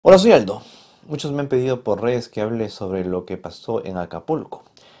Hola, soy Aldo. Muchos me han pedido por redes que hable sobre lo que pasó en Acapulco,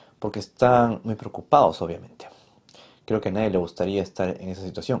 porque están muy preocupados, obviamente. Creo que a nadie le gustaría estar en esa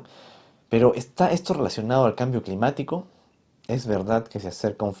situación. Pero ¿está esto relacionado al cambio climático? ¿Es verdad que se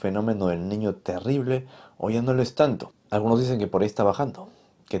acerca un fenómeno del Niño terrible o ya no lo es tanto? Algunos dicen que por ahí está bajando.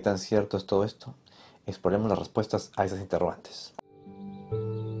 ¿Qué tan cierto es todo esto? Exploremos las respuestas a esas interrogantes.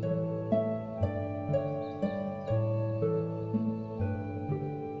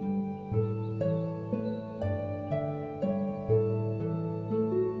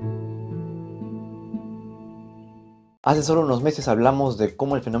 Hace solo unos meses hablamos de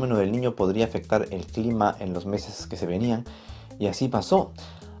cómo el fenómeno del Niño podría afectar el clima en los meses que se venían, y así pasó.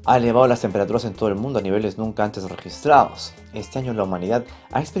 Ha elevado las temperaturas en todo el mundo a niveles nunca antes registrados. Este año la humanidad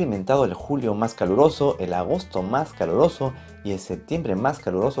ha experimentado el julio más caluroso, el agosto más caluroso y el septiembre más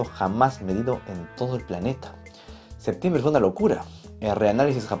caluroso jamás medido en todo el planeta. Septiembre fue una locura. El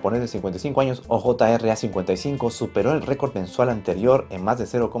reanálisis japonés de 55 años, o JRA55, superó el récord mensual anterior en más de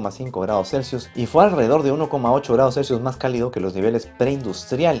 0,5 grados Celsius y fue alrededor de 1,8 grados Celsius más cálido que los niveles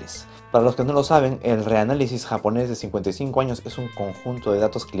preindustriales. Para los que no lo saben, el reanálisis japonés de 55 años es un conjunto de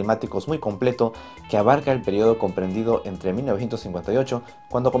datos climáticos muy completo que abarca el periodo comprendido entre 1958,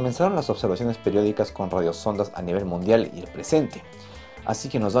 cuando comenzaron las observaciones periódicas con radiosondas a nivel mundial, y el presente. Así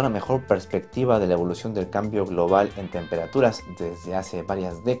que nos da una mejor perspectiva de la evolución del cambio global en temperaturas desde hace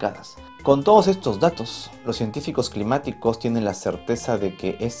varias décadas. Con todos estos datos, los científicos climáticos tienen la certeza de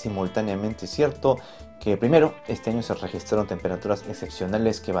que es simultáneamente cierto que primero, este año se registraron temperaturas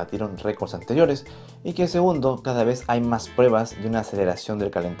excepcionales que batieron récords anteriores, y que segundo, cada vez hay más pruebas de una aceleración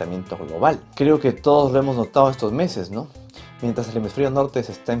del calentamiento global. Creo que todos lo hemos notado estos meses, ¿no? Mientras el hemisferio norte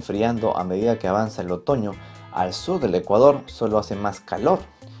se está enfriando a medida que avanza el otoño, al sur del Ecuador solo hace más calor,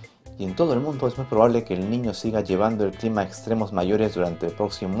 y en todo el mundo es muy probable que el Niño siga llevando el clima a extremos mayores durante el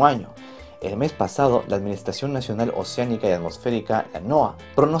próximo año. El mes pasado, la Administración Nacional Oceánica y Atmosférica, la NOAA,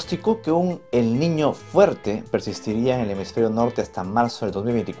 pronosticó que un El Niño fuerte persistiría en el hemisferio norte hasta marzo del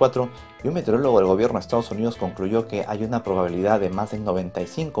 2024, y un meteorólogo del gobierno de Estados Unidos concluyó que hay una probabilidad de más del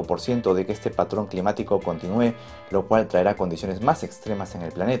 95% de que este patrón climático continúe, lo cual traerá condiciones más extremas en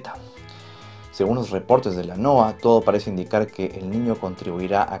el planeta. Según los reportes de la NOAA, todo parece indicar que el Niño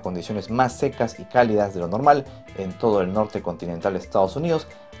contribuirá a condiciones más secas y cálidas de lo normal en todo el norte continental de Estados Unidos,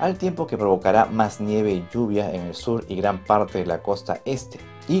 al tiempo que provocará más nieve y lluvia en el sur y gran parte de la costa este.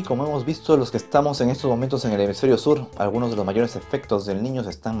 Y como hemos visto, los que estamos en estos momentos en el hemisferio sur, algunos de los mayores efectos del Niño se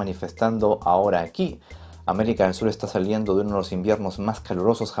están manifestando ahora aquí. América del Sur está saliendo de uno de los inviernos más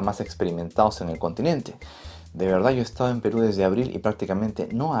calurosos jamás experimentados en el continente. De verdad, yo he estado en Perú desde abril y prácticamente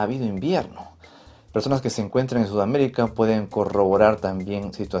no ha habido invierno. Personas que se encuentran en Sudamérica pueden corroborar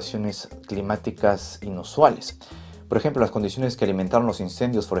también situaciones climáticas inusuales. Por ejemplo, las condiciones que alimentaron los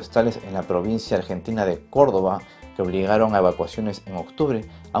incendios forestales en la provincia argentina de Córdoba, que obligaron a evacuaciones en octubre,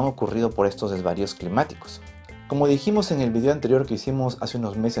 han ocurrido por estos desvaríos climáticos. Como dijimos en el video anterior que hicimos hace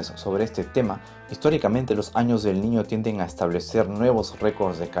unos meses sobre este tema, históricamente los años del Niño tienden a establecer nuevos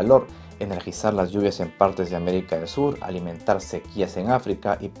récords de calor, energizar las lluvias en partes de América del Sur, alimentar sequías en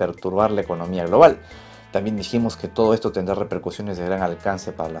África y perturbar la economía global. También dijimos que todo esto tendrá repercusiones de gran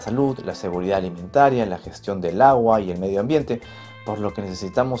alcance para la salud, la seguridad alimentaria, la gestión del agua y el medio ambiente, por lo que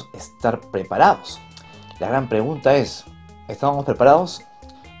necesitamos estar preparados. La gran pregunta es, ¿estamos preparados?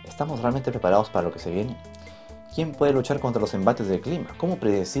 ¿Estamos realmente preparados para lo que se viene? ¿Quién puede luchar contra los embates del clima? ¿Cómo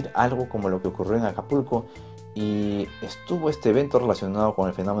predecir algo como lo que ocurrió en Acapulco? ¿Y estuvo este evento relacionado con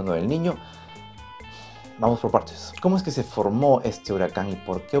el fenómeno del Niño? Vamos por partes. ¿Cómo es que se formó este huracán y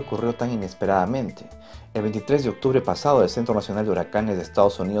por qué ocurrió tan inesperadamente? El 23 de octubre pasado, el Centro Nacional de Huracanes de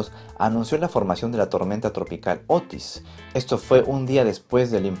Estados Unidos anunció la formación de la tormenta tropical Otis. Esto fue un día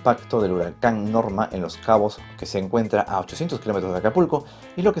después del impacto del huracán Norma en Los Cabos, que se encuentra a 800 kilómetros de Acapulco,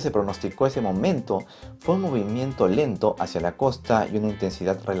 y lo que se pronosticó ese momento fue un movimiento lento hacia la costa y una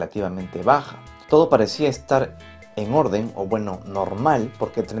intensidad relativamente baja. Todo parecía estar en orden, o bueno, normal,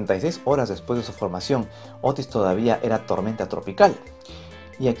 porque 36 horas después de su formación, Otis todavía era tormenta tropical.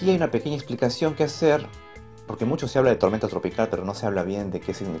 Y aquí hay una pequeña explicación que hacer, porque mucho se habla de tormenta tropical, pero no se habla bien de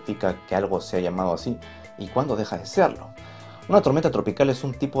qué significa que algo sea llamado así y cuándo deja de serlo. Una tormenta tropical es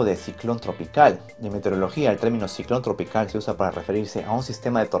un tipo de ciclón tropical. En meteorología, el término ciclón tropical se usa para referirse a un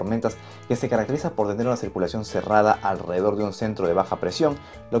sistema de tormentas que se caracteriza por tener una circulación cerrada alrededor de un centro de baja presión,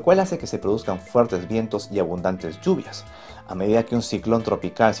 lo cual hace que se produzcan fuertes vientos y abundantes lluvias. A medida que un ciclón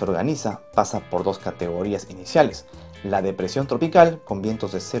tropical se organiza, pasa por dos categorías iniciales: La depresión tropical, con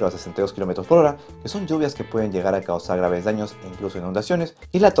vientos de 0 a 62 km por hora, que son lluvias que pueden llegar a causar graves daños e incluso inundaciones.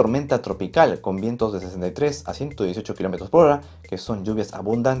 Y la tormenta tropical, con vientos de 63 a 118 km por hora, que son lluvias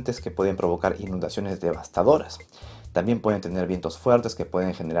abundantes que pueden provocar inundaciones devastadoras. También pueden tener vientos fuertes que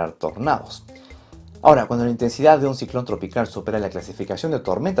pueden generar tornados. Ahora, cuando la intensidad de un ciclón tropical supera la clasificación de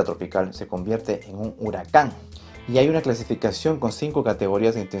tormenta tropical, se convierte en un huracán. Y hay una clasificación con 5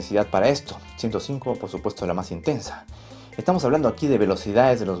 categorías de intensidad para esto. 105, por supuesto, la más intensa. Estamos hablando aquí de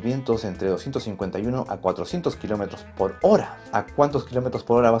velocidades de los vientos entre 251 a 400 km por hora. ¿A cuántos kilómetros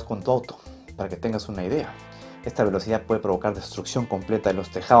por hora vas con tu auto? Para que tengas una idea. Esta velocidad puede provocar destrucción completa de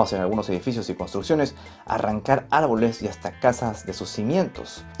los tejados en algunos edificios y construcciones, arrancar árboles y hasta casas de sus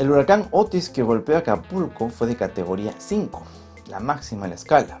cimientos. El huracán Otis que golpeó Acapulco fue de categoría 5, la máxima en la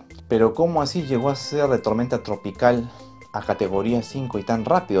escala. Pero ¿cómo así llegó a ser de tormenta tropical a categoría 5 y tan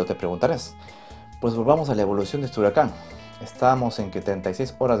rápido?, te preguntarás. Pues volvamos a la evolución de este huracán. Estábamos en que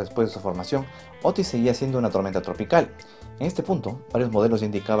 36 horas después de su formación, Otis seguía siendo una tormenta tropical. En este punto, varios modelos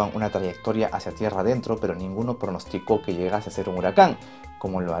indicaban una trayectoria hacia tierra adentro, pero ninguno pronosticó que llegase a ser un huracán,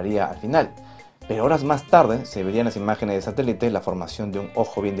 como lo haría al final. Pero horas más tarde se verían las imágenes de satélite la formación de un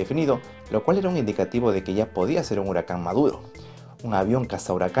ojo bien definido, lo cual era un indicativo de que ya podía ser un huracán maduro. Un avión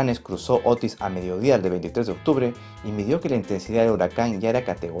cazahuracanes cruzó Otis a mediodía del 23 de octubre y midió que la intensidad del huracán ya era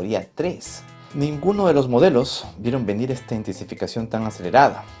categoría 3. Ninguno de los modelos vieron venir esta intensificación tan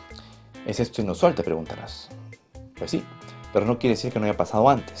acelerada. ¿Es esto inusual?, te preguntarás. Pues sí, pero no quiere decir que no haya pasado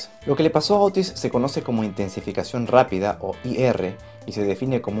antes. Lo que le pasó a Otis se conoce como intensificación rápida o IR y se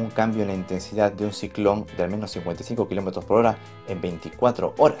define como un cambio en la intensidad de un ciclón de al menos 55 km por hora en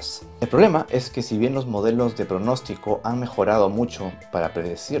 24 horas. El problema es que si bien los modelos de pronóstico han mejorado mucho para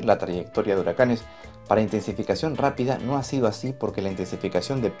predecir la trayectoria de huracanes, para intensificación rápida no ha sido así porque la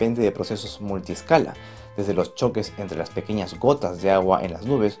intensificación depende de procesos multiescala, desde los choques entre las pequeñas gotas de agua en las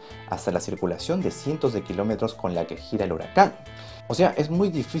nubes hasta la circulación de cientos de kilómetros con la que gira el huracán. O sea, es muy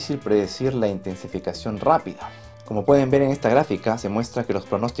difícil predecir la intensificación rápida. Como pueden ver en esta gráfica, se muestra que los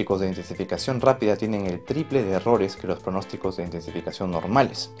pronósticos de intensificación rápida tienen el triple de errores que los pronósticos de intensificación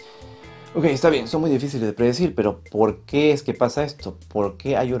normales. Ok, está bien, son muy difíciles de predecir, pero ¿por qué es que pasa esto? ¿Por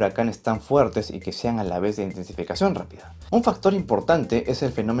qué hay huracanes tan fuertes y que sean a la vez de intensificación rápida? Un factor importante es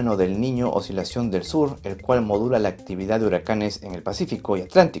el fenómeno del Niño oscilación del sur, el cual modula la actividad de huracanes en el Pacífico y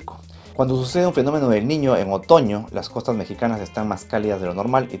Atlántico. Cuando sucede un fenómeno del Niño en otoño, las costas mexicanas están más cálidas de lo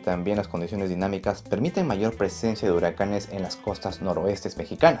normal y también las condiciones dinámicas permiten mayor presencia de huracanes en las costas noroestes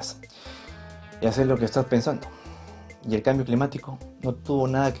mexicanas. Ya sé lo que estás pensando. ¿Y el cambio climático? ¿No tuvo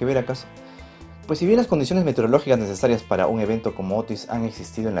nada que ver acaso? Pues si bien las condiciones meteorológicas necesarias para un evento como Otis han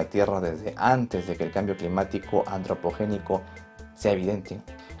existido en la Tierra desde antes de que el cambio climático antropogénico sea evidente,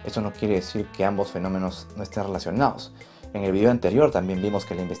 eso no quiere decir que ambos fenómenos no estén relacionados. En el video anterior también vimos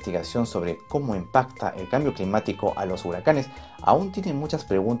que la investigación sobre cómo impacta el cambio climático a los huracanes aún tiene muchas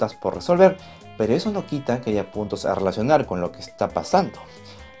preguntas por resolver, pero eso no quita que haya puntos a relacionar con lo que está pasando.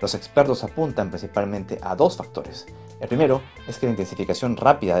 Los expertos apuntan principalmente a dos factores. El primero es que la intensificación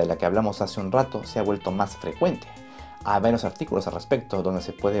rápida de la que hablamos hace un rato se ha vuelto más frecuente. Hay varios artículos al respecto donde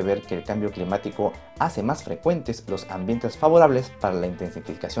se puede ver que el cambio climático hace más frecuentes los ambientes favorables para la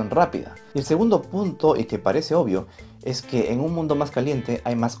intensificación rápida. Y el segundo punto, y que parece obvio, es que en un mundo más caliente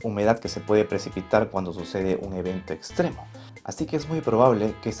hay más humedad que se puede precipitar cuando sucede un evento extremo. Así que es muy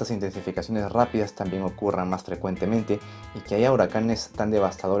probable que estas intensificaciones rápidas también ocurran más frecuentemente y que haya huracanes tan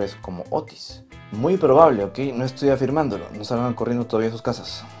devastadores como Otis. Muy probable, ¿ok? No estoy afirmándolo, no salgan corriendo todavía a sus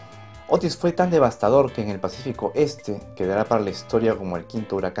casas. Otis fue tan devastador que en el Pacífico Este quedará para la historia como el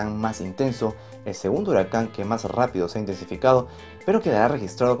quinto huracán más intenso, el segundo huracán que más rápido se ha intensificado, pero quedará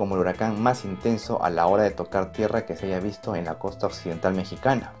registrado como el huracán más intenso a la hora de tocar tierra que se haya visto en la costa occidental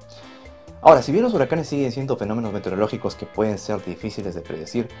mexicana. Ahora, si bien los huracanes siguen siendo fenómenos meteorológicos que pueden ser difíciles de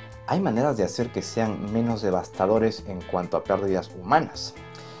predecir, hay maneras de hacer que sean menos devastadores en cuanto a pérdidas humanas.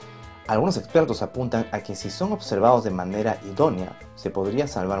 Algunos expertos apuntan a que si son observados de manera idónea, se podría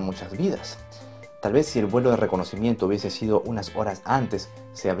salvar muchas vidas. Tal vez si el vuelo de reconocimiento hubiese sido unas horas antes,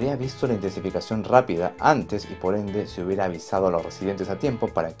 se habría visto la intensificación rápida antes y por ende se hubiera avisado a los residentes a tiempo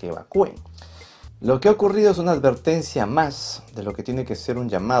para que evacúen. Lo que ha ocurrido es una advertencia más de lo que tiene que ser un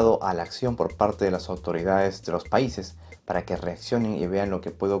llamado a la acción por parte de las autoridades de los países para que reaccionen y vean lo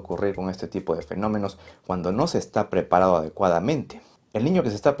que puede ocurrir con este tipo de fenómenos cuando no se está preparado adecuadamente. El Niño que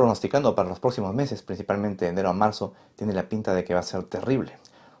se está pronosticando para los próximos meses, principalmente de enero a marzo, tiene la pinta de que va a ser terrible,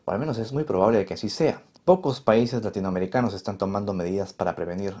 o al menos es muy probable que así sea. Pocos países latinoamericanos están tomando medidas para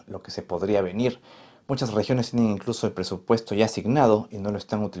prevenir lo que se podría venir, Muchas regiones tienen incluso el presupuesto ya asignado y no lo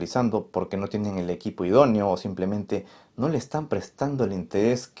están utilizando porque no tienen el equipo idóneo o simplemente no le están prestando el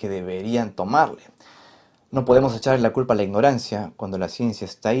interés que deberían tomarle. No podemos echarle la culpa a la ignorancia cuando la ciencia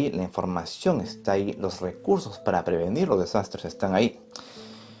está ahí, la información está ahí, los recursos para prevenir los desastres están ahí.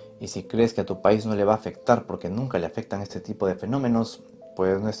 Y si crees que a tu país no le va a afectar porque nunca le afectan este tipo de fenómenos,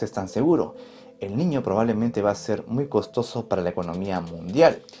 pues no estés tan seguro. El Niño probablemente va a ser muy costoso para la economía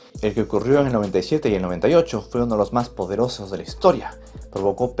mundial. El que ocurrió en el 97 y el 98 fue uno de los más poderosos de la historia.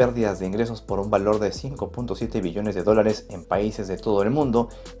 Provocó pérdidas de ingresos por un valor de 5.7 billones de dólares en países de todo el mundo.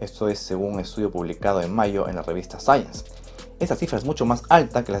 Esto es según un estudio publicado en mayo en la revista Science. Esta cifra es mucho más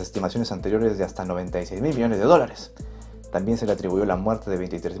alta que las estimaciones anteriores de hasta 96 mil millones de dólares. También se le atribuyó la muerte de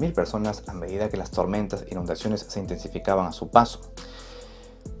 23.000 personas a medida que las tormentas e inundaciones se intensificaban a su paso.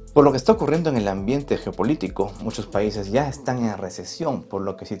 Por lo que está ocurriendo en el ambiente geopolítico, muchos países ya están en recesión, por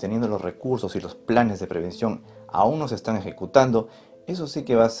lo que si teniendo los recursos y los planes de prevención aún no se están ejecutando, eso sí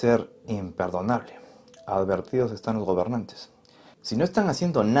que va a ser imperdonable. Advertidos están los gobernantes. Si no están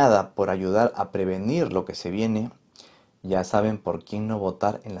haciendo nada por ayudar a prevenir lo que se viene, ya saben por quién no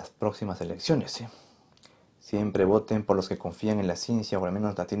votar en las próximas elecciones, ¿sí? Siempre voten por los que confían en la ciencia o al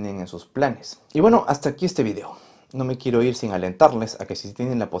menos la tienen en sus planes. Y bueno, hasta aquí este video. No me quiero ir sin alentarles a que si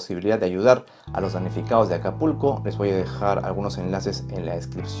tienen la posibilidad de ayudar a los damnificados de Acapulco, les voy a dejar algunos enlaces en la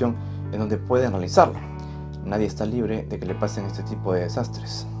descripción en donde pueden realizarlo. Nadie está libre de que le pasen este tipo de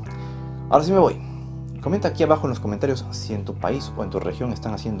desastres. Ahora sí me voy. Comenta aquí abajo en los comentarios si en tu país o en tu región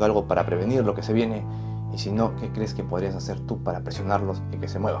están haciendo algo para prevenir lo que se viene y si no, ¿qué crees que podrías hacer tú para presionarlos y que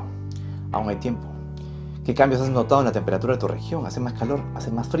se muevan? Aún hay tiempo. ¿Qué cambios has notado en la temperatura de tu región? ¿Hace más calor?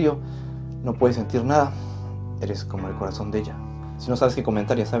 ¿Hace más frío? ¿No puedes sentir nada? Eres como el corazón de ella. Si no sabes qué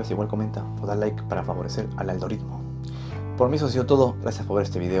comentar, ya sabes, igual comenta o da like para favorecer al algoritmo. Por mí eso ha sido todo. Gracias por ver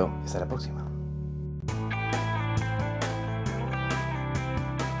este video y hasta la próxima.